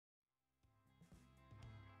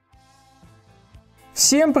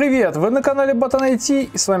Всем привет! Вы на канале Ботан IT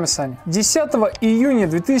и с вами Саня. 10 июня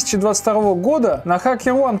 2022 года на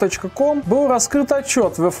hackerone.com был раскрыт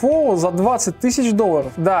отчет theflow0 за 20 тысяч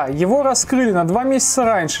долларов. Да, его раскрыли на 2 месяца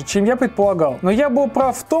раньше, чем я предполагал. Но я был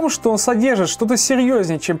прав в том, что он содержит что-то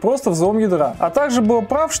серьезнее, чем просто взлом ядра. А также был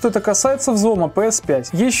прав, что это касается взлома PS5.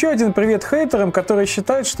 Еще один привет хейтерам, которые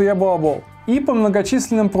считают, что я балабол. И по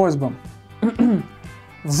многочисленным просьбам.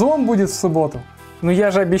 Взлом будет в субботу. Но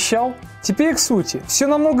я же обещал. Теперь к сути. Все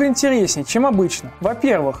намного интереснее, чем обычно.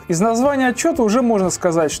 Во-первых, из названия отчета уже можно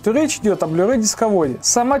сказать, что речь идет о Blu-ray дисководе.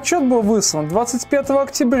 Сам отчет был выслан 25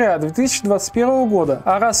 октября 2021 года,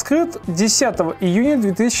 а раскрыт 10 июня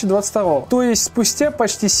 2022, то есть спустя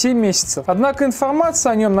почти 7 месяцев. Однако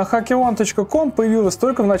информация о нем на hackerone.com появилась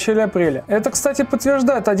только в начале апреля. Это, кстати,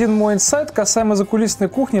 подтверждает один мой инсайт касаемо закулисной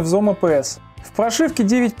кухни взлома PS. В прошивке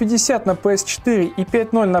 9.50 на PS4 и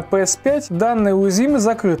 5.0 на PS5 данная уязвимость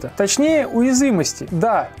закрыта. Точнее, уязвимости.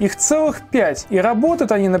 Да, их целых 5. И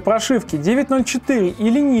работают они на прошивке 9.04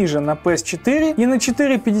 или ниже на PS4 и на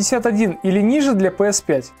 4.51 или ниже для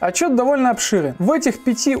PS5. Отчет довольно обширен. В этих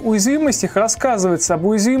 5 уязвимостях рассказывается об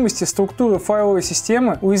уязвимости структуры файловой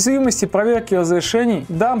системы, уязвимости проверки разрешений,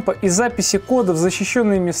 дампа и записи кода в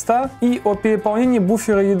защищенные места и о переполнении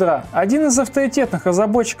буфера ядра. Один из авторитетных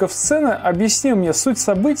разработчиков сцены объяснил мне суть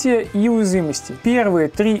события и уязвимости. Первые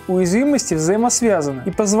 3 уязвимости взаимосвязаны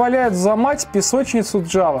и позволяют взломать песочницу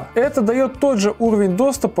Java. Это дает тот же уровень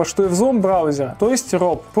доступа, что и взлом браузера, то есть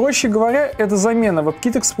ROP. Проще говоря, это замена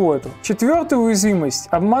WebKit эксплойту. Четвертая уязвимость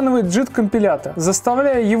обманывает JIT-компилятор,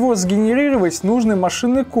 заставляя его сгенерировать нужный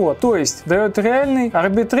машинный код, то есть дает реальный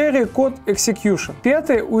arbitrary код execution.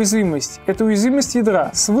 Пятая уязвимость – это уязвимость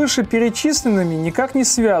ядра. С вышеперечисленными никак не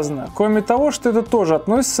связана, кроме того, что это тоже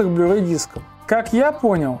относится к Blu-ray дискам. Как я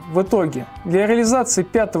понял, в итоге, для реализации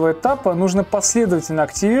 5-го этапа нужно последовательно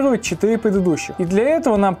активировать 4 предыдущих. И для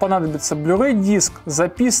этого нам понадобится Blu-ray диск,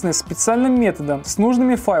 записанный специальным методом с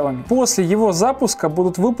нужными файлами. После его запуска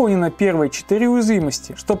будут выполнены первые 4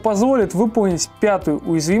 уязвимости, что позволит выполнить 5-ю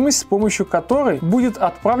уязвимость, с помощью которой будет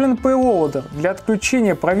отправлен payloader для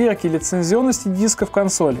отключения проверки лицензионности диска в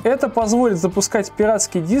консоли. Это позволит запускать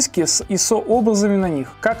пиратские диски с ISO-образами на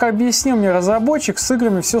них. Как объяснил мне разработчик, с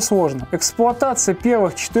играми все сложно. Эксплуатация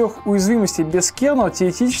первых 4 уязвимостей без кернела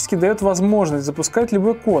теоретически дает возможность запускать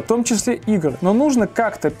любой код, в том числе игры. Но нужно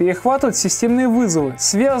как-то перехватывать системные вызовы,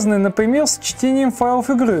 связанные, например, с чтением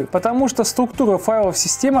файлов игры, потому что структура файлов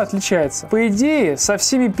системы отличается. По идее, со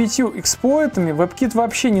всеми 5 эксплойтами WebKit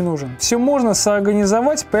вообще не нужен. Все можно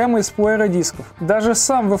соорганизовать прямо из плеера дисков. Даже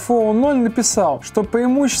сам theflow0 написал, что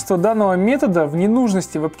преимущество данного метода в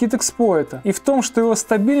ненужности WebKit эксплойта и в том, что его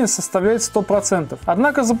стабильность составляет 100%.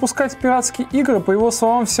 Однако запускать пиратские игры, по его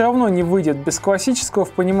словам, все равно не выйдет без классического в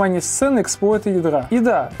понимании сцены эксплойта ядра. И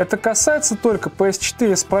да, это касается только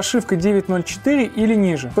PS4 с прошивкой 9.04 или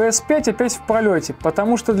ниже. PS5 опять в пролете,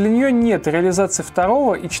 потому что для нее нет реализации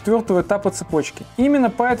 2-го и 4-го этапа цепочки. Именно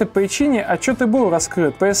по этой причине отчет и был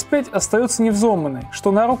раскрыт. PS5 остается невзломанной,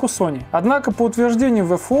 что на руку Sony. Однако по утверждению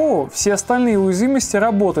theflow0 все остальные уязвимости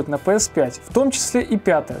работают на PS5, в том числе и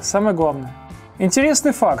 5-я, самое главное.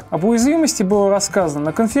 Интересный факт. Об уязвимости было рассказано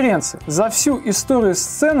на конференции. За всю историю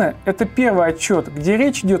сцены это первый отчет, где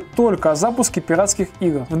речь идет только о запуске пиратских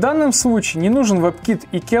игр. В данном случае не нужен WebKit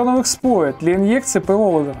и kernel exploit для инъекции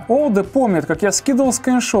payloader. Олды помнят, как я скидывал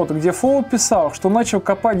скриншот, где theflow0 писал, что начал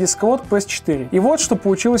копать дисковод PS4. И вот что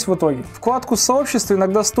получилось в итоге. Вкладку сообщества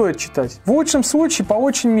иногда стоит читать. В лучшем случае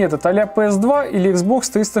получен метод а-ля PS2 или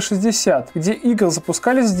Xbox 360, где игры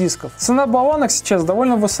запускались с дисков. Цена болванок сейчас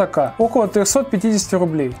довольно высока, около 350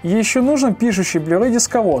 рублей. Еще нужен пишущий Blu-ray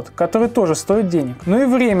дисковод, который тоже стоит денег. Ну и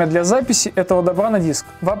время для записи этого добра на диск.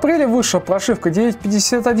 В апреле вышла прошивка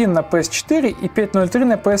 9.51 на PS4 и 5.03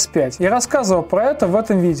 на PS5. Я рассказывал про это в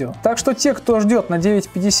этом видео. Так что те, кто ждет на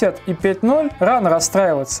 9.50 и 5.0, рано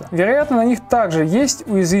расстраиваться. Вероятно, на них также есть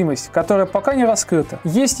уязвимость, которая пока не раскрыта.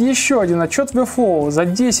 Есть еще один отчет theflow0 за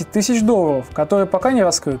 10 тысяч долларов, который пока не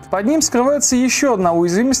раскрыт. Под ним скрывается еще одна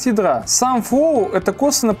уязвимость ядра. Сам theflow0 это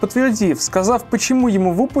косвенно подтвердив, сказав, почему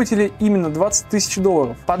ему выплатили именно 20 тысяч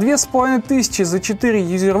долларов. По 2500 за 4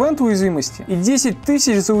 user-event уязвимости и 10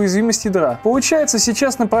 тысяч за уязвимость ядра. Получается,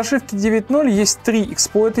 сейчас на прошивке 9.0 есть 3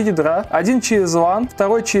 эксплойта ядра, один через LAN,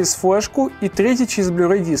 второй через флешку и третий через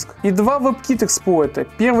Blu-ray диск. И 2 WebKit эксплойта,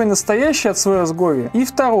 первый настоящий от своего разговия и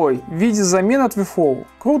второй в виде замены от theflow0.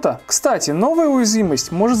 Круто! Кстати, новая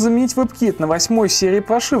уязвимость может заменить WebKit на 8 серии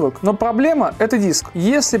прошивок, но проблема это диск.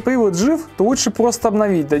 Если привод жив, то лучше просто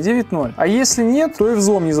обновить до 9.0. А если если нет, то и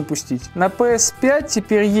взлом не запустить. На PS5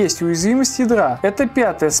 теперь есть уязвимость ядра. Это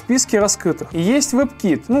 5-я в списке раскрытых. И есть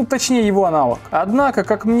WebKit, ну точнее его аналог. Однако,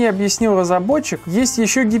 как мне объяснил разработчик, есть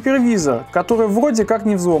еще гипервизор, который вроде как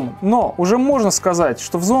не взломан. Но уже можно сказать,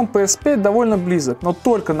 что взлом PS5 довольно близок, но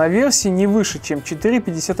только на версии не выше, чем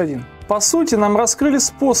 4.51. По сути, нам раскрыли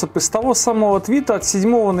способ из того самого твита от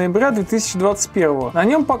 7 ноября 2021. На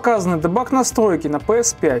нем показаны дебаг настройки на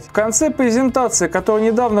PS5. В конце презентации, которую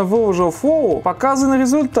недавно выложил theflow0, показан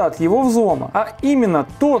результат его взлома, а именно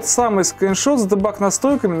тот самый скриншот с дебаг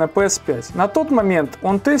настройками на PS5. На тот момент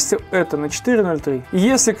он тестил это на 4.03. И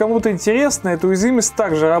если кому-то интересно, эта уязвимость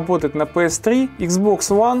также работает на PS3, Xbox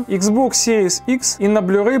One, Xbox Series X и на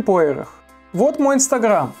Blu-ray плеерах. Вот мой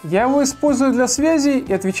Instagram. Я его использую для связи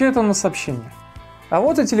и отвечаю там на сообщения. А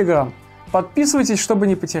вот и Telegram. Подписывайтесь, чтобы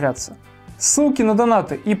не потеряться. Ссылки на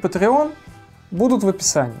донаты и Patreon будут в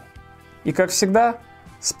описании. И как всегда,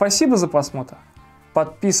 спасибо за просмотр.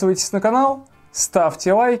 Подписывайтесь на канал,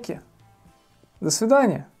 ставьте лайки. До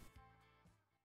свидания.